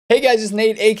Hey guys, it's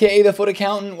Nate, aka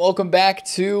TheFutAccountant. Welcome back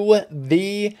to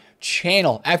the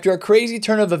channel. After a crazy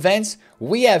turn of events,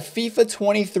 we have FIFA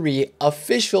 23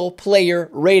 official player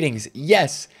ratings.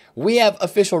 Yes, we have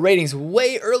official ratings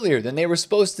way earlier than they were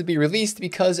supposed to be released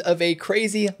because of a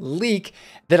crazy leak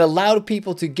that allowed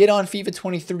people to get on FIFA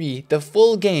 23, the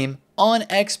full game, on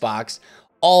Xbox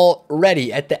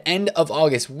already at the end of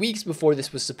August, weeks before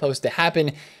this was supposed to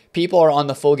happen. People are on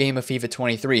the full game of FIFA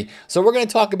 23. So we're going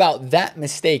to talk about that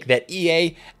mistake that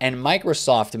EA and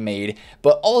Microsoft made,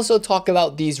 but also talk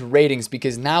about these ratings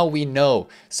because now we know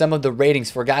some of the ratings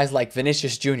for guys like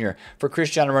Vinicius Jr., for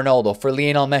Cristiano Ronaldo, for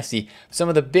Lionel Messi, some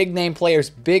of the big name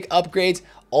players, big upgrades,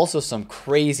 also some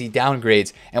crazy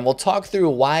downgrades. And we'll talk through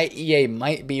why EA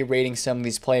might be rating some of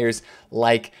these players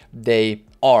like they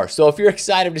are. So if you're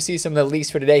excited to see some of the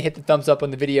leaks for today, hit the thumbs up on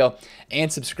the video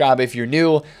and subscribe if you're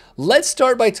new. Let's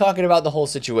start by talking about the whole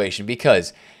situation,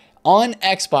 because on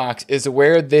Xbox is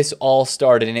where this all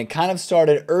started, and it kind of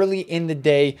started early in the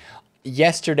day.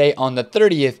 Yesterday on the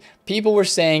 30th, people were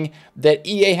saying that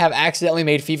EA have accidentally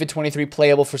made FIFA 23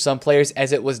 playable for some players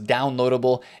as it was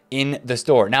downloadable in the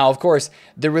store. Now, of course,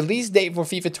 the release date for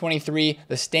FIFA 23,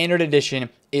 the standard edition,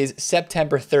 is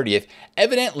September 30th.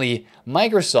 Evidently,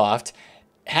 Microsoft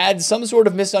had some sort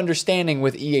of misunderstanding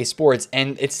with EA Sports,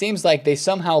 and it seems like they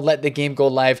somehow let the game go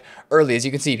live early. As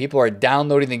you can see, people are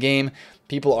downloading the game.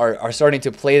 People are starting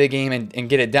to play the game and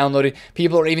get it downloaded.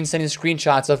 People are even sending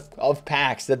screenshots of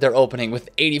packs that they're opening with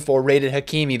 84 rated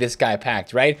Hakimi, this guy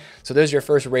packed, right? So there's your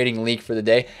first rating leak for the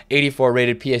day, 84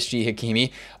 rated PSG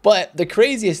Hakimi. But the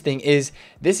craziest thing is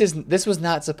this was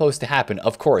not supposed to happen,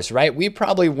 of course, right? We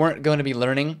probably weren't going to be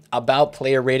learning about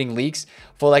player rating leaks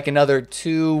for like another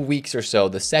 2 weeks or so.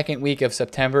 The second week of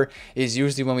September is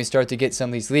usually when we start to get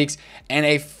some of these leaks. And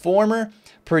a former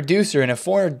producer and a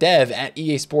former dev at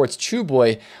EA Sports,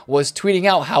 Chuboy, was tweeting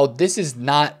out how this is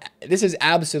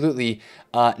absolutely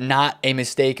not a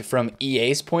mistake from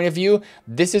EA's point of view.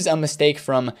 This is a mistake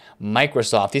from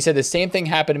Microsoft. He said the same thing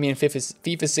happened to me in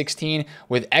FIFA 16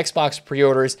 with Xbox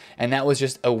pre-orders, and that was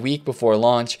just a week before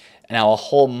launch. Now a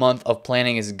whole month of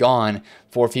planning is gone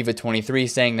for FIFA 23,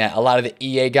 saying that a lot of the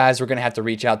EA guys were going to have to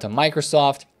reach out to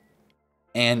Microsoft,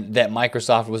 and that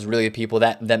Microsoft was really the people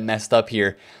that messed up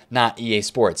here, not EA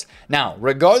Sports. Now,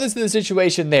 regardless of the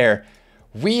situation there,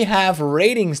 we have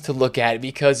ratings to look at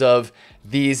because of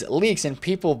these leaks and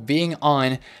people being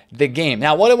on the game.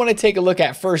 Now, what I want to take a look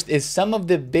at first is some of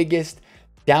the biggest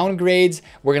downgrades.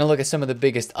 We're going to look at some of the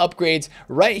biggest upgrades.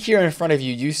 Right here in front of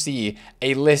you, you see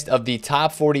a list of the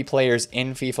top 40 players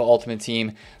in FIFA Ultimate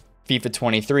Team FIFA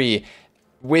 23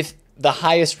 with the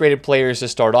highest rated players to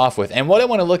start off with. And what I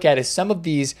want to look at is some of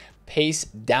these pace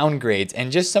downgrades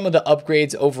and just some of the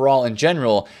upgrades overall in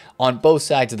general on both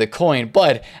sides of the coin.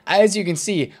 But as you can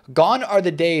see, gone are the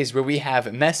days where we have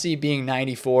Messi being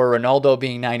 94, Ronaldo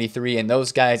being 93, and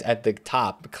those guys at the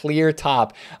top, clear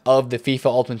top of the FIFA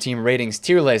Ultimate Team ratings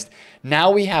tier list.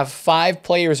 Now we have 5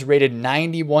 players rated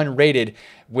 91 rated,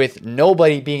 with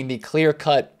nobody being the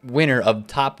clear-cut winner of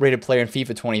top-rated player in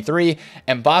FIFA 23.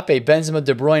 Mbappe, Benzema,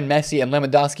 De Bruyne, Messi, and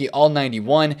Lewandowski all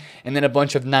 91, and then a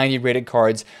bunch of 90-rated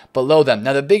cards below them.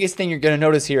 Now, the biggest thing you're going to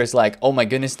notice here is like, oh my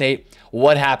goodness, Nate,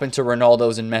 what happened to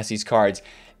Ronaldo's and Messi's cards?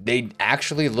 They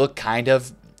actually look kind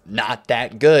of not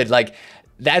that good. Like,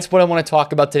 that's what I want to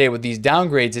talk about today with these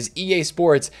downgrades, is EA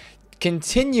Sports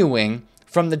continuing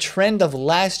from the trend of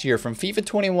last year, from FIFA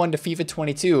 21 to FIFA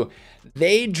 22.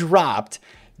 They dropped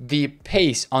the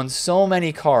pace on so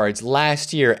many cards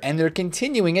last year, and they're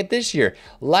continuing it this year.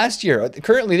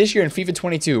 Currently this year in FIFA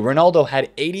 22, Ronaldo had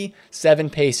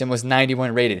 87 pace and was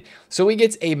 91 rated. So he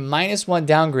gets a -1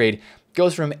 downgrade,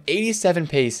 goes from 87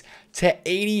 pace to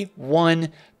 81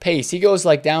 pace. He goes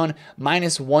like down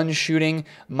 -1 shooting,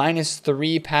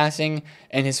 -3 passing,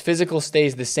 and his physical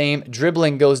stays the same.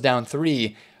 Dribbling goes down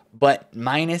 3, but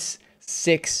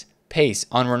 -6 pace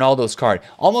on Ronaldo's card.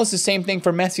 Almost the same thing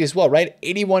for Messi as well, right?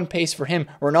 81 pace for him.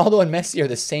 Ronaldo and Messi are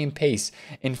the same pace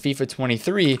in FIFA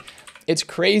 23. It's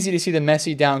crazy to see the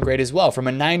Messi downgrade as well, from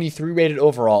a 93 rated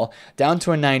overall down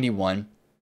to a 91.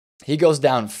 He goes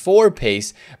down 4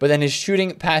 pace, but then his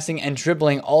shooting, passing, and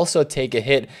dribbling also take a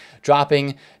hit,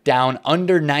 dropping down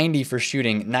under 90 for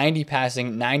shooting, 90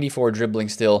 passing, 94 dribbling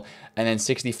still, and then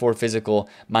 64 physical,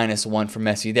 -1 for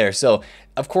Messi there. So,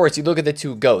 of course, you look at the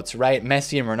two GOATs, right?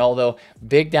 Messi and Ronaldo,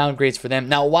 big downgrades for them.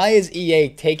 Now, why is EA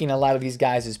taking a lot of these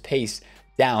guys' pace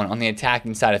down on the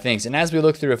attacking side of things? And as we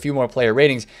look through a few more player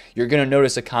ratings, you're going to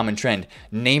notice a common trend.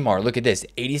 Neymar, look at this,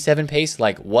 87 pace,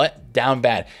 like what? Down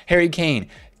bad. Harry Kane,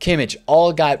 Kimmich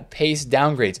all got pace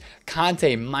downgrades.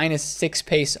 Conte -6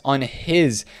 pace on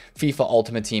his FIFA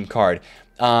Ultimate Team card.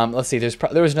 Let's see.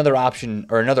 There was another option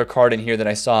or another card in here that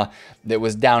I saw that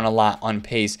was down a lot on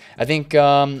pace. I think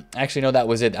actually no, that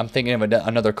was it. I'm thinking of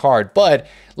another card. But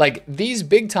like these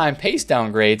big time pace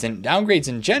downgrades and downgrades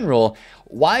in general,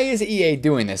 why is EA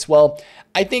doing this? Well,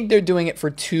 I think they're doing it for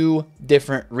two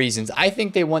different reasons. I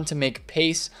think they want to make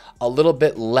pace a little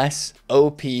bit less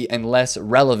OP and less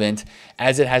relevant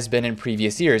as it has been in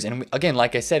previous years. And again,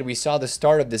 like I said, we saw the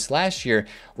start of this last year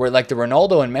where like the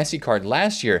Ronaldo and Messi card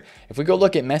last year, if we go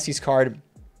look at Messi's card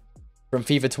from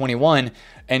FIFA 21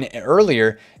 and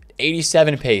earlier,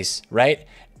 87 pace, right?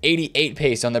 88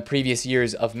 pace on the previous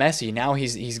years of Messi. Now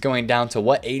he's going down to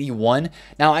what, 81?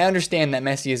 Now I understand that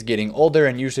Messi is getting older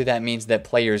and usually that means that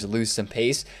players lose some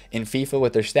pace in FIFA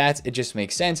with their stats. It just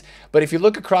makes sense. But if you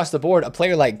look across the board, a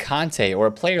player like Kante or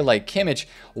a player like Kimmich,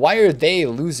 why are they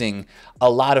losing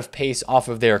a lot of pace off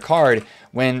of their card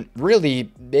when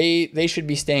really they should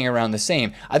be staying around the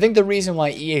same? I think the reason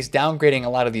why EA is downgrading a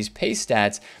lot of these pace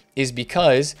stats is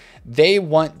because they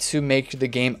want to make the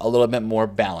game a little bit more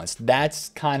balanced. That's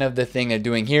kind of the thing they're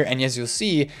doing here. And as you'll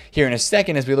see here in a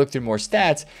second, as we look through more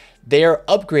stats, they are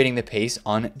upgrading the pace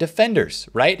on defenders,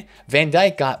 right? Van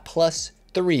Dijk got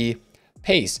 +3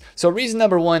 pace. So reason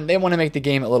number one, they want to make the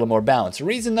game a little more balanced.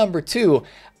 Reason number two,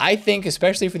 I think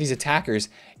especially for these attackers,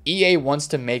 EA wants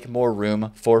to make more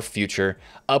room for future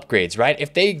upgrades, right?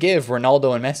 If they give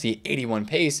Ronaldo and Messi 81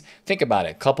 pace, think about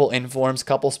it. Couple informs,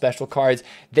 couple special cards.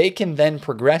 They can then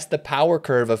progress the power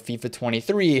curve of FIFA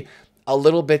 23 a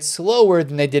little bit slower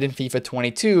than they did in FIFA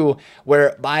 22,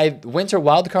 where by winter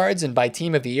wildcards and by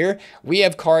team of the year, we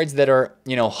have cards that are,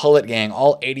 you know, Hullet Gang,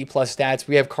 all 80 plus stats.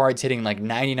 We have cards hitting like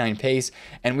 99 pace,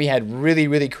 and we had really,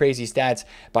 really crazy stats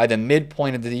by the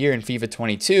midpoint of the year in FIFA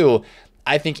 22.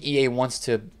 I think EA wants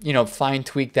to, you know, fine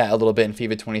tweak that a little bit in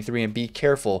FIFA 23 and be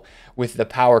careful with the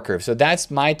power curve. So that's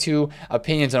my two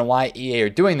opinions on why EA are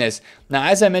doing this. Now,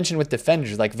 as I mentioned with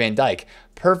defenders like Van Dijk,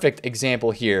 perfect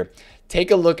example here.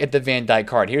 Take a look at the Van Dijk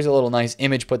card. Here's a little nice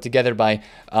image put together by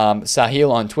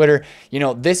Sahil on Twitter. You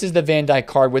know, this is the Van Dijk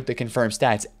card with the confirmed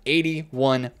stats,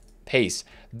 81 pace.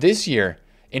 This year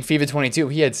in FIFA 22,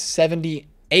 he had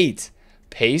 78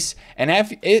 pace. And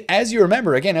as you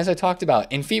remember, again, as I talked about,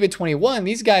 in FIFA 21,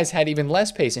 these guys had even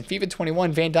less pace. In FIFA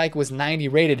 21, Van Dijk was 90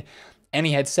 rated and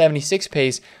he had 76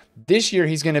 pace. This year,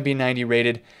 he's going to be 90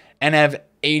 rated and have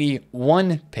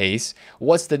 81 pace.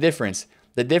 What's the difference?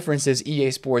 The difference is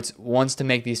EA Sports wants to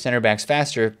make these center backs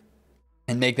faster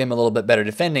and make them a little bit better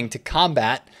defending to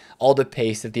combat all the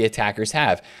pace that the attackers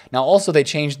have. Now, also, they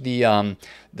changed the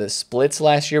splits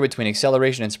last year between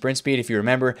acceleration and sprint speed. If you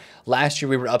remember, last year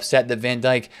we were upset that Van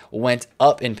Dijk went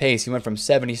up in pace. He went from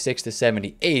 76 to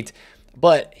 78,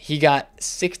 but he got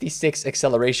 66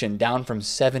 acceleration, down from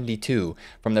 72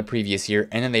 from the previous year,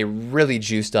 and then they really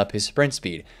juiced up his sprint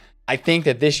speed. I think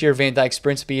that this year Van Dijk's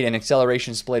sprint speed and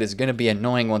acceleration split is going to be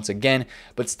annoying once again,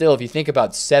 but still, if you think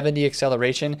about 70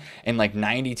 acceleration and like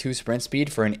 92 sprint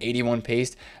speed for an 81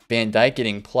 paced Van Dijk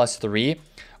getting +3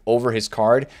 over his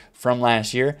card from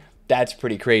last year, that's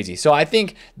pretty crazy. So I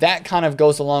think that kind of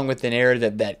goes along with the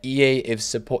narrative that EA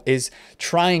is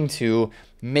trying to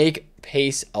make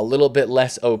pace a little bit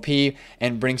less OP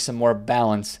and bring some more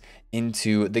balance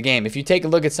into the game. If you take a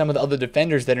look at some of the other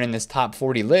defenders that are in this top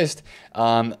 40 list,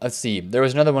 let's see. There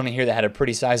was another one in here that had a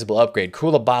pretty sizable upgrade.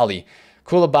 Koulibaly.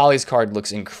 Koulibaly's card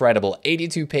looks incredible.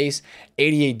 82 pace,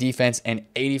 88 defense, and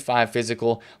 85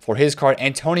 physical for his card.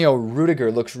 Antonio Rudiger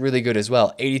looks really good as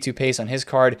well. 82 pace on his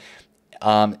card.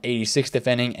 86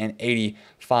 defending and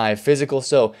 85 physical.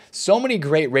 So many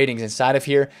great ratings inside of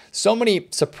here. So many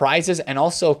surprises and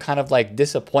also kind of like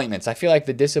disappointments. I feel like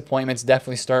the disappointments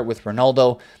definitely start with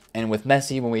Ronaldo and with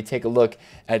Messi when we take a look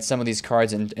at some of these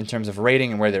cards in terms of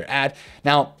rating and where they're at.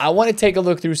 Now, I want to take a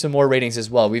look through some more ratings as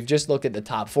well. We've just looked at the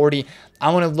top 40.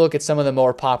 I want to look at some of the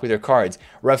more popular cards.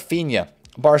 Rafinha,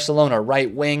 Barcelona,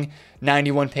 right wing,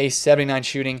 91 pace, 79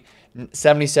 shooting,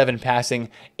 77 passing,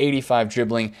 85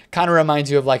 dribbling. Kind of reminds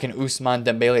you of like an Ousmane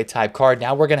Dembele type card.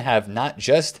 Now we're going to have not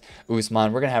just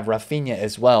Ousmane, we're going to have Rafinha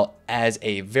as well as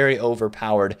a very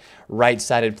overpowered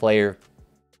right-sided player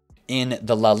in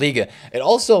the La Liga. It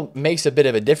also makes a bit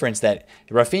of a difference that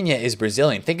Rafinha is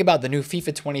Brazilian. Think about the new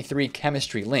FIFA 23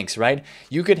 chemistry links, right?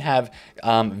 You could have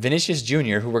Vinicius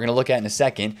Jr., who we're going to look at in a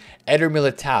second, Eder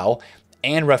Militao,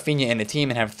 and Rafinha in the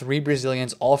team and have 3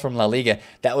 Brazilians all from La Liga.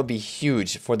 That would be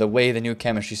huge for the way the new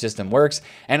chemistry system works.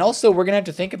 And also, we're going to have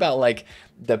to think about like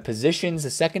the positions,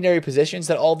 the secondary positions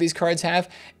that all these cards have.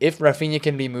 If Rafinha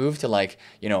can be moved to like,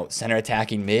 you know, center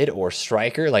attacking mid or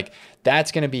striker, like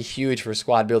that's going to be huge for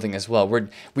squad building as well.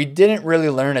 We didn't really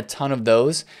learn a ton of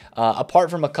those,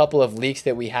 apart from a couple of leaks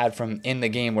that we had from in the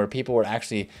game where people were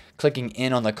actually clicking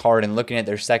in on the card and looking at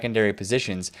their secondary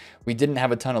positions, we didn't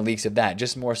have a ton of leaks of that,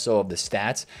 just more so of the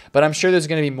stats. But I'm sure there's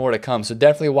going to be more to come. So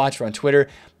definitely watch for on Twitter,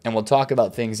 and we'll talk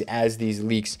about things as these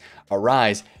leaks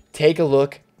arise. Take a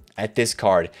look at this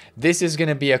card. This is going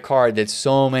to be a card that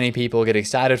so many people get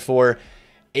excited for.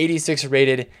 86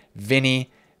 rated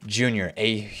Vinny Jr.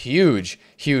 A huge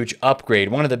upgrade.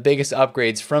 One of the biggest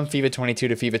upgrades from FIFA 22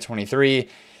 to FIFA 23.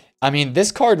 I mean,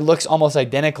 this card looks almost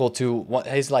identical to what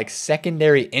his like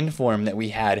secondary inform that we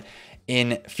had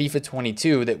in FIFA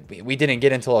 22 that we didn't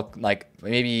get until like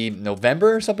maybe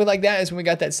November or something like that is when we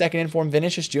got that second inform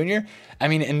Vinicius Jr. I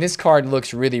mean, and this card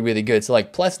looks really good. So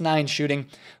like +9 shooting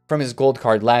from his gold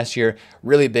card last year,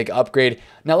 really big upgrade.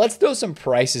 Now let's throw some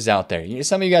prices out there.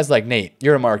 Some of you guys like, Nate,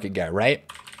 you're a market guy, right?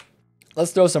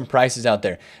 Let's throw some prices out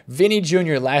there. Vinny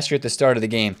Jr. last year at the start of the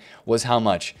game was how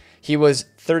much? He was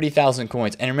 30,000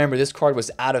 coins. And remember, this card was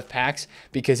out of packs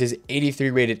because his 83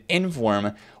 rated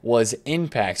inform was in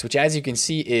packs, which as you can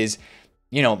see is,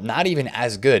 not even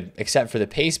as good, except for the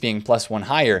pace being +1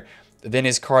 higher than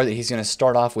his card that he's going to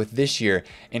start off with this year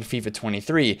in FIFA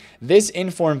 23. This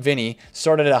inform Vinny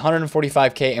started at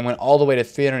 145K and went all the way to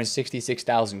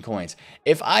 366,000 coins.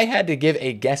 If I had to give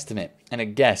a guesstimate and a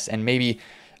guess and maybe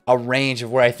a range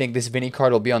of where I think this Vinny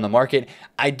card will be on the market,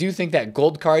 I do think that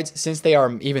gold cards, since they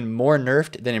are even more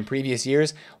nerfed than in previous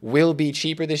years, will be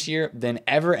cheaper this year than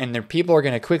ever, and their people are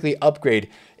going to quickly upgrade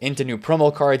into new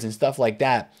promo cards and stuff like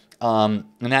that.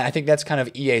 I think that's kind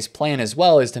of EA's plan as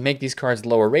well, is to make these cards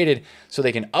lower rated so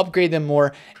they can upgrade them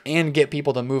more and get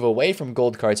people to move away from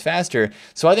gold cards faster.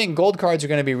 So I think gold cards are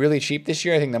going to be really cheap this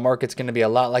year. I think the market's going to be a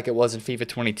lot like it was in FIFA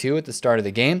 22 at the start of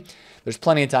the game. There's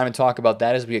plenty of time to talk about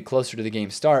that as we get closer to the game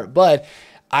start, but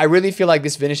I really feel like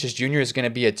this Vinicius Jr. is going to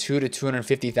be a 2 to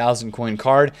 250,000 coin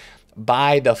card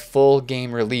by the full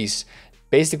game release,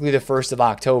 basically the 1st of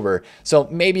October. So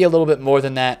maybe a little bit more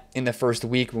than that in the first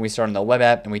week when we start on the web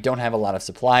app and we don't have a lot of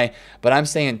supply. But I'm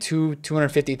saying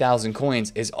 250,000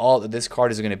 coins is all that this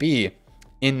card is going to be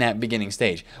in that beginning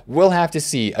stage. We'll have to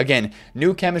see. Again,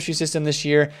 new chemistry system this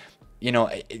year.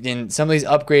 In some of these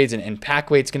upgrades and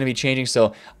pack weight's going to be changing.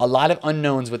 So a lot of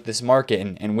unknowns with this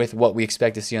market and with what we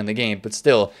expect to see on the game. But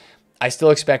still, I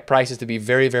still expect prices to be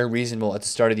very reasonable at the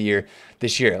start of the year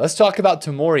this year. Let's talk about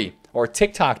Tomori, or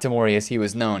TikTok Tomori as he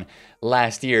was known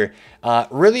last year.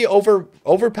 Really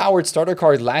overpowered starter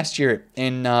card last year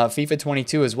in FIFA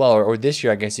 22 as well, or this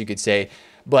year I guess you could say.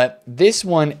 But this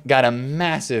one got a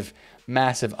massive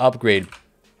upgrade.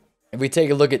 If we take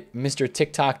a look at Mr.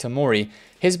 TikTok Tomori,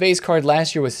 his base card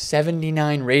last year was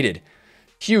 79 rated.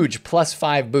 Huge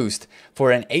 +5 boost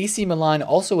for an AC Milan,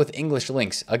 also with English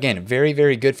links. Again,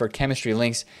 very good for chemistry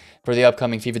links for the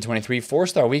upcoming FIFA 23.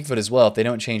 4-star weak foot as well. If they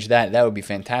don't change that, that would be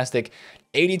fantastic.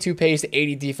 82 pace,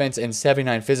 80 defense, and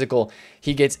 79 physical.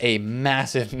 He gets a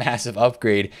massive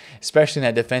upgrade, especially in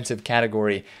that defensive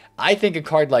category. I think a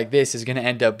card like this is going to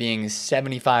end up being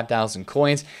 75,000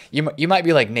 coins. You might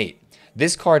be like, Nate,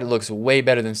 this card looks way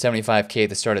better than 75K at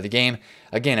the start of the game.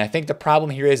 Again, I think the problem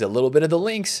here is a little bit of the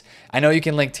links. I know you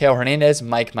can link Teo Hernandez,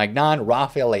 Mike Magnan,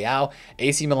 Rafael Leao.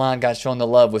 AC Milan got shown the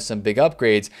love with some big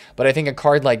upgrades, but I think a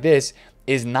card like this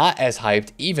is not as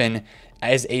hyped even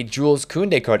as a Jules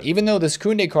Koundé card. Even though this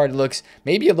Koundé card looks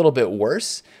maybe a little bit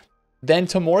worse than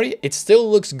Tomori, it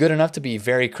still looks good enough to be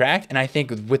very cracked. And I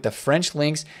think with the French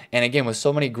links, and again, with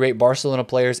so many great Barcelona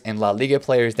players and La Liga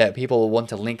players that people will want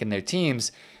to link in their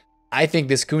teams, I think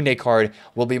this Koundé card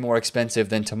will be more expensive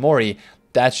than Tomori.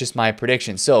 That's just my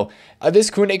prediction. So this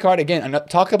Koundé card, again,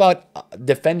 talk about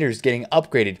defenders getting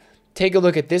upgraded. Take a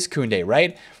look at this Koundé,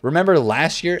 right? Remember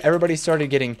last year, everybody started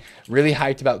getting really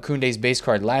hyped about Koundé's base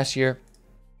card last year.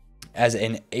 As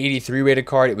an 83 rated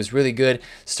card, it was really good.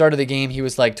 Start of the game, he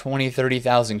was like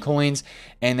 30,000 coins.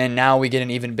 And then now we get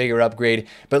an even bigger upgrade.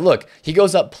 But look, he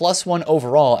goes up +1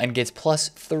 overall and gets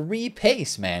 +3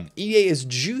 pace, man. EA is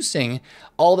juicing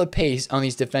all the pace on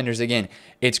these defenders again.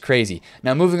 It's crazy.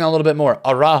 Now moving on a little bit more.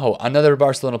 Araujo, another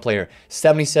Barcelona player,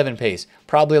 77 pace.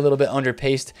 Probably a little bit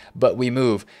underpaced, but we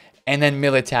move. And then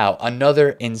Militao,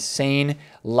 another insane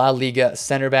La Liga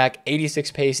center back,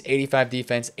 86 pace, 85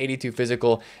 defense, 82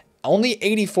 physical. Only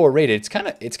 84 rated.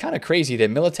 It's kind of crazy that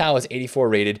Militao is 84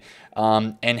 rated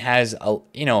and has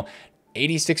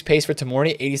 86 pace for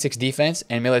Tomori, 86 defense,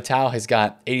 and Militao has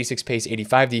got 86 pace,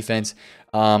 85 defense.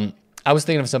 I was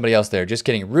thinking of somebody else there. Just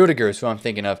kidding. Rudiger is who I'm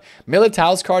thinking of.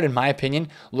 Militao's card, in my opinion,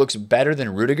 looks better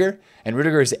than Rudiger, and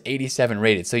Rudiger is 87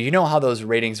 rated. So you know how those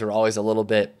ratings are always a little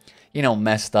bit,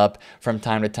 messed up from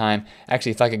time to time.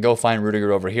 Actually, if I could go find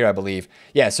Rudiger over here, I believe.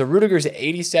 Yeah, so Rudiger's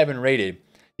 87 rated.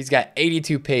 He's got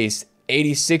 82 pace,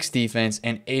 86 defense,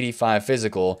 and 85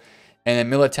 physical. And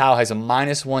then Militao has a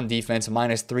 -1 defense,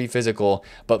 -3 physical,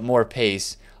 but more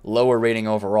pace, lower rating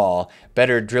overall,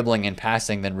 better dribbling and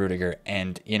passing than Rudiger.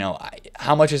 And, you know,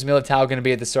 how much is Militao going to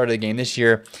be at the start of the game this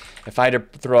year? If I had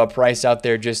to throw a price out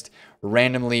there just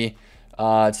randomly,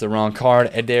 it's the wrong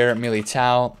card. Eder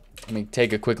Militao. Let me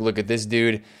take a quick look at this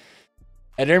dude.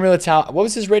 Eder Militao, what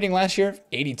was his rating last year?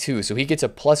 82. So he gets a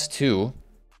 +2.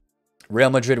 Real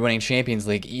Madrid winning Champions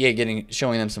League. EA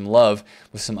showing them some love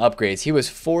with some upgrades. He was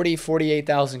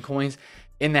 48,000 coins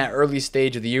in that early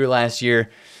stage of the year last year.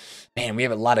 Man, we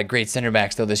have a lot of great center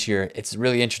backs though this year. It's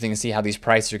really interesting to see how these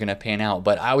prices are going to pan out.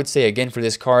 But I would say again for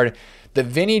this card, the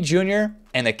Vinny Jr.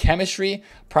 and the chemistry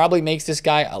probably makes this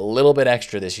guy a little bit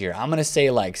extra this year. I'm going to say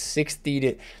like 60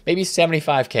 to maybe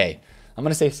 75K. I'm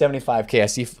going to say 75K. I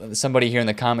see somebody here in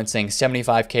the comments saying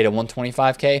 75K to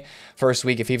 125K first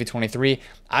week of FIFA 23.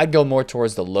 I'd go more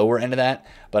towards the lower end of that,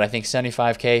 but I think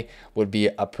 75K would be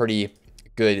a pretty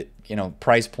good, you know,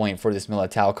 price point for this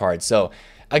Militao card. So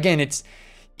again,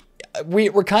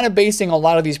 we're kind of basing a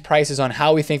lot of these prices on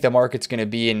how we think the market's going to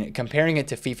be and comparing it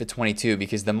to FIFA 22,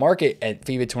 because the market at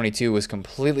FIFA 22 was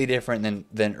completely different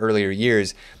than earlier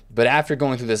years. But after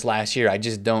going through this last year, I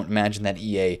just don't imagine that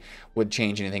EA would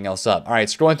change anything else up. All right,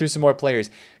 scrolling through some more players.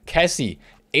 Kessie,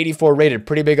 84 rated,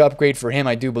 pretty big upgrade for him,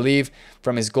 I do believe,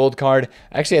 from his gold card.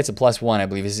 Actually, that's a +1, I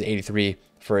believe. This is 83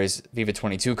 for his FIFA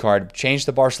 22 card. Changed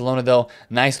to Barcelona, though.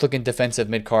 Nice looking defensive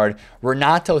mid card.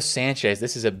 Renato Sanchez,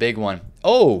 this is a big one.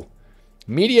 Oh,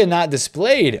 media not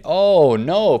displayed. Oh,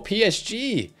 no,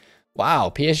 PSG. Wow,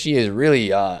 PSG is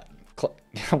really,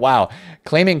 wow,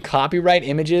 claiming copyright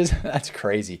images. That's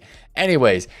crazy.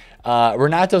 Anyways,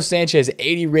 Renato Sanchez,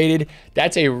 80 rated.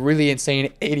 That's a really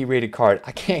insane 80 rated card.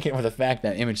 I can't get with the fact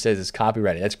that image says it's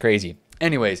copyrighted. That's crazy.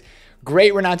 Anyways,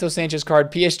 great Renato Sanchez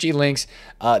card. PSG links.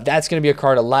 That's going to be a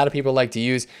card a lot of people like to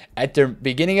use. At the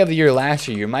beginning of the year last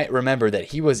year, you might remember that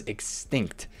he was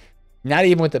extinct. Not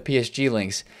even with the PSG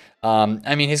links.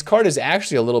 I mean, his card is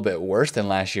actually a little bit worse than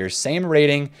last year. Same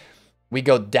rating. We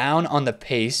go down on the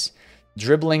pace.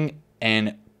 Dribbling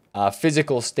and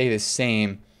physical stay the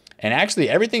same. And actually,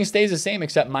 everything stays the same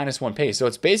except -1 pace. So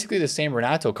it's basically the same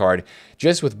Renato card,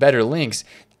 just with better links.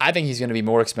 I think he's going to be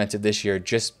more expensive this year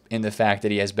just in the fact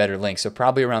that he has better links. So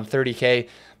probably around 30K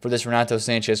for this Renato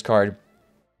Sanchez card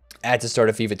at the start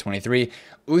of FIFA 23.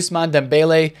 Ousmane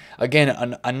Dembele,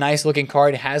 again, a nice looking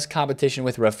card. Has competition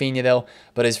with Rafinha though,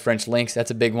 but his French links,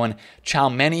 that's a big one.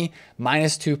 Tchouaméni,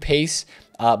 -2 pace,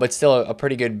 but still a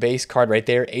pretty good base card right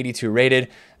there, 82 rated.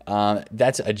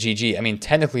 That's a GG. I mean,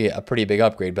 technically a pretty big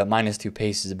upgrade, but -2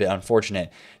 pace is a bit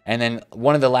unfortunate. And then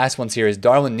one of the last ones here is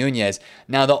Darwin Nunez.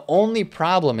 Now, the only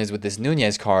problem is with this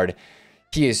Nunez card,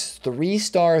 he is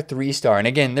 3-star, 3-star. And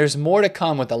again, there's more to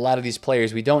come with a lot of these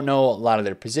players. We don't know a lot of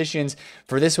their positions.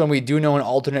 For this one, we do know an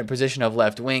alternate position of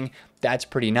left wing. That's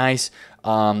pretty nice.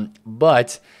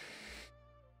 But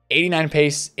 89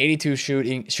 pace, 82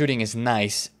 shooting is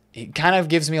nice. It kind of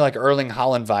gives me like Erling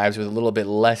Haaland vibes with a little bit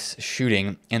less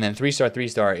shooting. And then 3-star,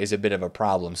 3-star is a bit of a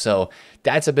problem. So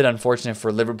that's a bit unfortunate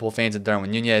for Liverpool fans and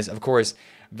Darwin Nunez. Of course,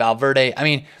 Valverde. I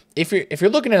mean, if you're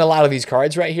looking at a lot of these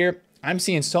cards right here, I'm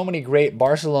seeing so many great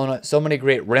Barcelona, so many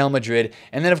great Real Madrid,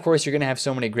 and then of course you're going to have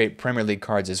so many great Premier League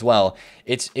cards as well.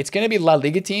 It's going to be La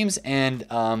Liga teams and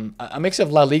a mix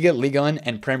of La Liga, Ligue 1,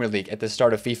 and Premier League at the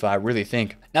start of FIFA, I really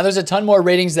think. Now there's a ton more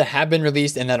ratings that have been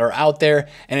released and that are out there,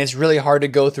 and it's really hard to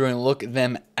go through and look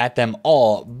at them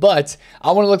all, but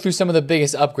I want to look through some of the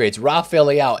biggest upgrades. Rafael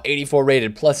Leao, 84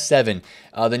 rated, +7.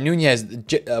 The Nunez,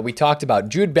 we talked about.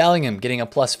 Jude Bellingham getting a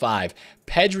 +5.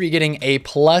 Pedri getting a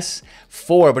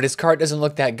 +4, but his card doesn't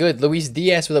look that good. Luis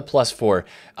Diaz with a +4.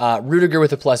 Rudiger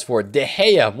with a +4. De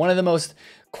Gea, one of the most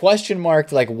question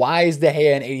marked, like, why is De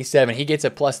Gea an 87? He gets a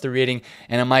 +3 rating,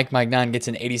 and a Mike Magnan gets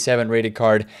an 87 rated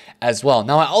card as well.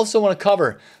 Now, I also want to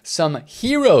cover some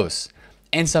heroes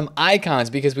and some icons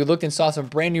because we looked and saw some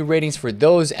brand new ratings for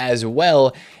those as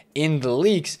well in the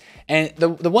leaks. And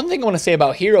the one thing I want to say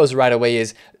about heroes right away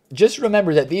is just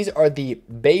remember that these are the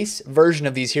base version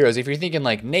of these heroes. If you're thinking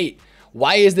like, Nate,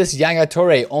 why is this Yaya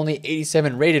Toure only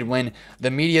 87 rated when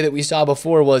the media that we saw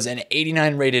before was an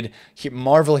 89 rated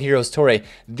Marvel Heroes Toure?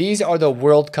 These are the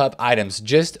World Cup items.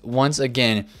 Just once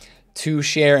again, to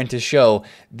share and to show,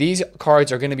 these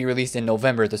cards are going to be released in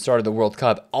November at the start of the World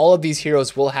Cup. All of these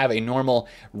heroes will have a normal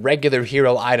regular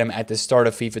hero item at the start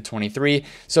of FIFA 23.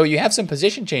 So you have some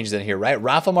position changes in here, right?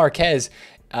 Rafa Marquez,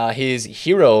 his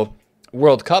hero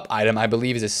World Cup item, I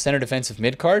believe, is a center defensive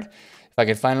mid card. If I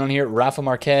can find it on here, Rafa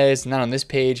Marquez, not on this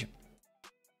page.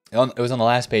 It was on the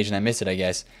last page and I missed it, I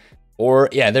guess. Or,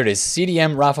 yeah, there it is.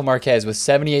 CDM Rafa Marquez with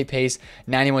 78 pace,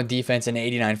 91 defense, and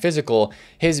 89 physical.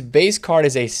 His base card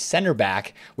is a center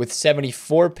back with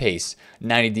 74 pace,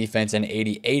 90 defense, and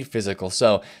 88 physical.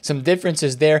 So, some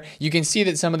differences there. You can see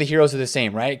that some of the heroes are the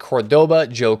same, right? Cordoba,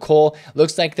 Joe Cole.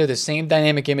 Looks like they're the same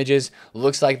dynamic images.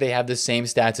 Looks like they have the same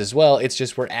stats as well. It's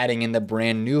just we're adding in the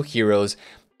brand new heroes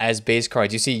as base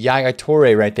cards. You see Yaya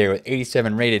Toure right there with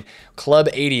 87 rated, club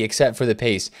 80 except for the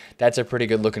pace. That's a pretty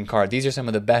good looking card. These are some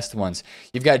of the best ones.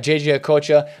 You've got JJ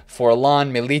Okocha, Forlan,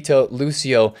 Milito,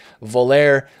 Lucio,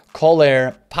 Voler,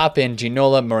 Coller, Papin,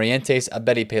 Ginola, Morientes,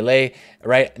 Abedi Pele,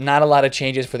 right? Not a lot of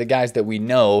changes for the guys that we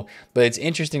know, but it's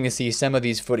interesting to see some of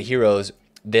these foot heroes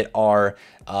that are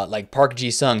like Park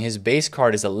Ji-sung. His base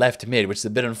card is a left mid, which is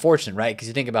a bit unfortunate, right? Because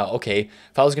you think about, okay,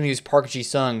 if I was going to use Park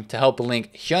Ji-sung to help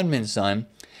link Hyunmin Son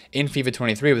in FIFA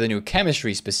 23 with a new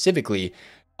chemistry specifically,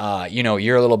 you know,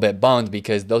 you're a little bit bummed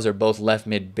because those are both left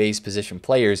mid base position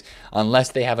players.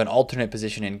 Unless they have an alternate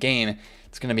position in game,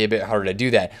 it's going to be a bit harder to do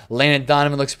that. Landon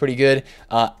Donovan looks pretty good.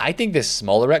 I think this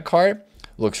smaller rec card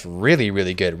looks really,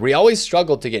 really good. We always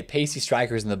struggled to get pacey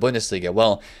strikers in the Bundesliga.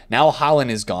 Well, now Haaland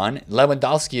is gone,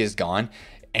 Lewandowski is gone,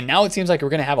 and now it seems like we're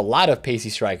going to have a lot of pacey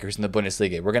strikers in the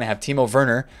Bundesliga. We're going to have Timo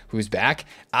Werner, who's back,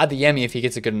 Adeyemi if he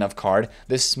gets a good enough card.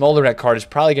 This smaller red card is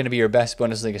probably going to be your best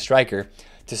Bundesliga striker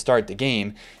to start the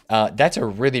game. That's a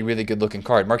really, really good looking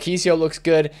card. Marquisio looks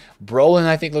good. Brolin,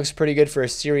 I think, looks pretty good for a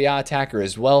Serie A attacker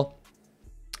as well.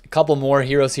 Couple more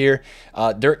heroes here.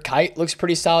 Dirk Kuyt looks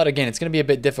pretty solid. Again, it's going to be a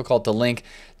bit difficult to link.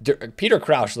 Peter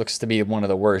Crouch looks to be one of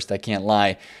the worst, I can't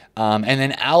lie. And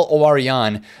then Al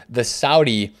Owarian, the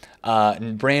Saudi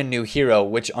brand new hero,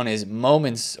 which on his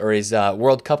moments or his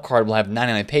World Cup card will have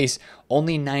 99 pace,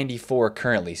 only 94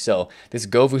 currently. So this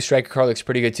Govu striker card looks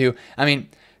pretty good too. I mean,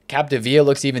 Capdevia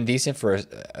looks even decent for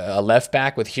a left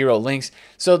back with hero links.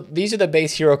 So these are the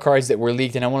base hero cards that were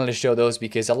leaked, and I wanted to show those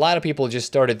because a lot of people just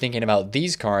started thinking about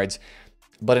these cards,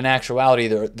 but in actuality,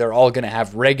 they're all going to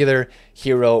have regular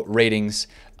hero ratings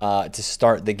to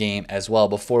start the game as well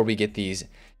before we get these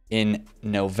in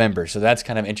November. So that's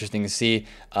kind of interesting to see.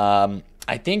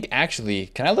 I think actually,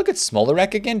 can I look at Smaller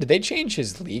Rec again? Did they change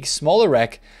his league? Smaller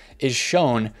Rec is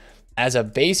shown as a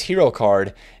base hero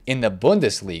card in the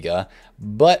Bundesliga,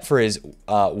 but for his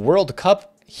World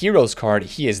Cup Heroes card,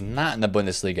 he is not in the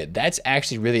Bundesliga. That's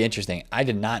actually really interesting. I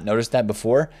did not notice that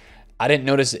before. I didn't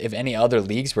notice if any other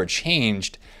leagues were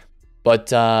changed,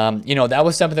 but you know, that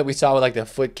was something that we saw with like the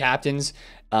Foot Captains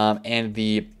and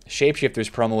the Shapeshifters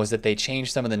promo, was that they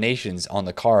changed some of the nations on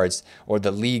the cards, or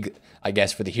the league, I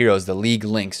guess, for the heroes, the league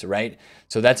links, right?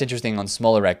 So that's interesting on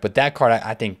Smaller Rec. But that card,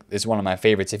 I think, is one of my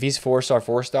favorites. If he's 4-star,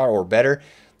 4-star, or better,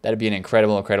 that'd be an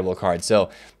incredible, incredible card. So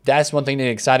that's one thing to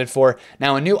get excited for.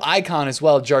 Now, a new icon as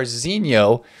well,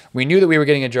 Jarzinho. We knew that we were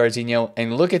getting a Jarzinho,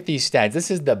 and look at these stats. This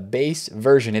is the base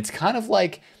version. It's kind of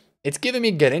like, it's giving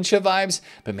me Garincha vibes,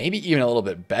 but maybe even a little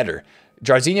bit better.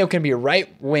 Jarzinho can be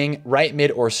right wing, right mid,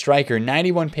 or striker.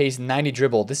 91 pace, 90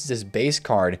 dribble. This is his base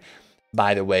card,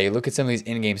 by the way. Look at some of these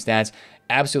in-game stats.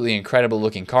 Absolutely incredible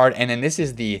looking card. And then this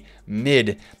is the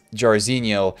mid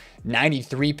Jarzinho.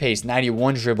 93 pace,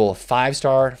 91 dribble,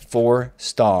 5-star,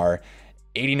 4-star.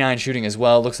 89 shooting as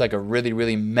well. Looks like a really,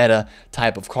 really meta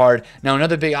type of card. Now,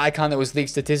 another big icon that was leaked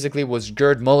statistically was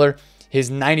Gerd Muller. His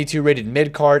 92 rated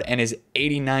mid card and his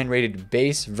 89 rated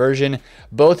base version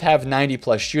both have 90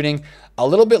 plus shooting, a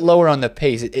little bit lower on the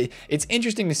pace. It's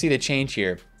interesting to see the change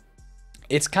here.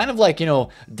 It's kind of like, you know,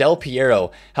 Del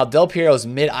Piero, how Del Piero's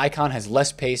mid icon has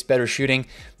less pace, better shooting,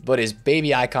 but his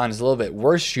baby icon is a little bit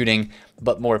worse shooting,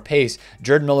 but more pace.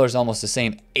 Gerd Muller is almost the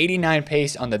same. 89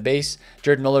 pace on the base,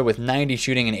 Gerd Muller with 90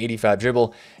 shooting and 85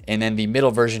 dribble. And then the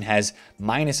middle version has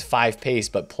 -5 pace,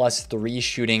 but +3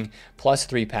 shooting,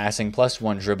 +3 passing,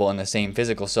 +1 dribble, and the same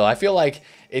physical. So I feel like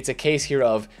it's a case here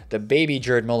of the baby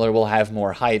Gerd Muller will have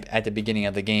more hype at the beginning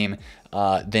of the game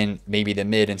than maybe the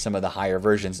mid and some of the higher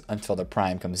versions until the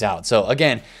prime comes out. So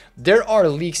again, there are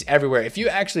leaks everywhere. If you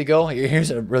actually go, here's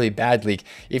a really bad leak.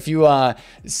 If you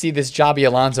see this Javi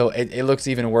Alonso, it looks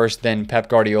even worse than Pep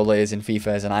Guardiola is in FIFA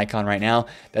as an icon right now.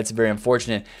 That's very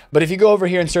unfortunate. But if you go over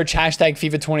here and search hashtag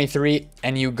FIFA23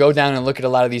 and you go down and look at a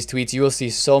lot of these tweets, you will see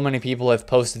so many people have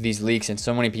posted these leaks and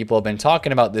so many people have been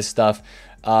talking about this stuff.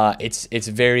 It's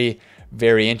very,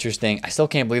 very interesting. I still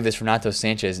can't believe this Renato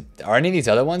Sanchez. Are any of these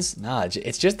other ones? Nah,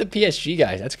 it's just the PSG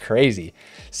guys. That's crazy.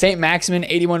 St. Maximin,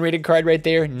 81 rated card right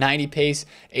there. 90 pace,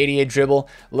 88 dribble.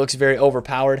 Looks very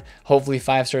overpowered. Hopefully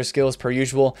 5-star skills per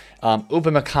usual.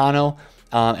 Upamecano,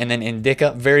 and then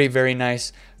Indica. Very, very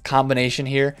nice combination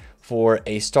here for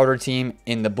a starter team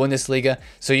in the Bundesliga.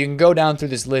 So you can go down through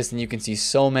this list and you can see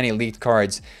so many leaked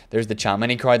cards. There's the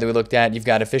Tchouaméni card that we looked at. You've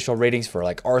got official ratings for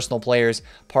like Arsenal players,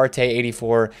 Partey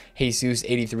 84, Jesus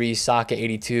 83, Saka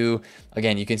 82.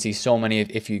 Again, you can see so many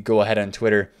if you go ahead on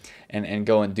Twitter and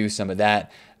go and do some of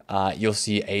that. You'll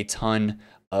see a ton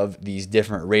of these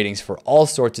different ratings for all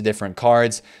sorts of different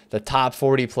cards. The top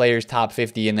 40 players, top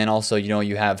 50, and then also, you know,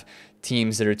 you have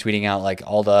teams that are tweeting out like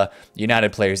all the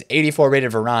United players, 84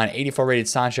 rated Varane, 84 rated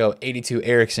Sancho, 82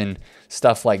 Eriksen,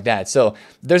 stuff like that. So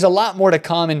there's a lot more to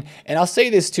come. And I'll say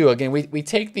this too, again, we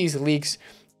take these leaks,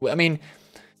 I mean,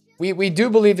 we do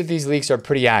believe that these leaks are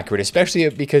pretty accurate, especially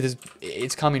because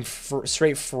it's coming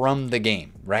straight from the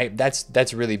game, right?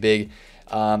 That's really big.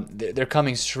 They're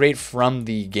coming straight from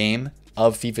the game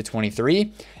of FIFA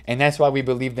 23, and that's why we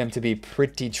believe them to be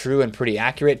pretty true and pretty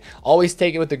accurate. Always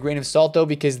take it with a grain of salt though,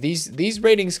 because these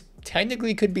ratings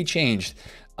technically could be changed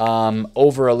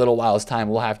over a little while's time.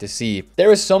 We'll have to see.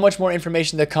 There is so much more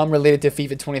information to come related to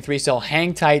FIFA 23, so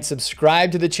hang tight,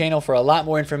 subscribe to the channel for a lot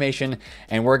more information,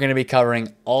 and we're going to be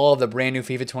covering all of the brand new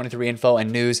FIFA 23 info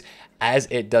and news as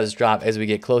it does drop as we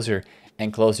get closer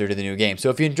and closer to the new game.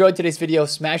 So if you enjoyed today's video,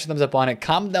 smash a thumbs up on it.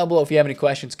 Comment down below if you have any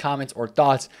questions, comments, or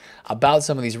thoughts about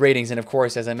some of these ratings. And of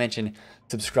course, as I mentioned,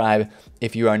 subscribe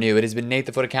if you are new. It has been Nate,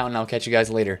 the Foot Accountant. I'll catch you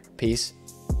guys later. Peace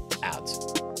out.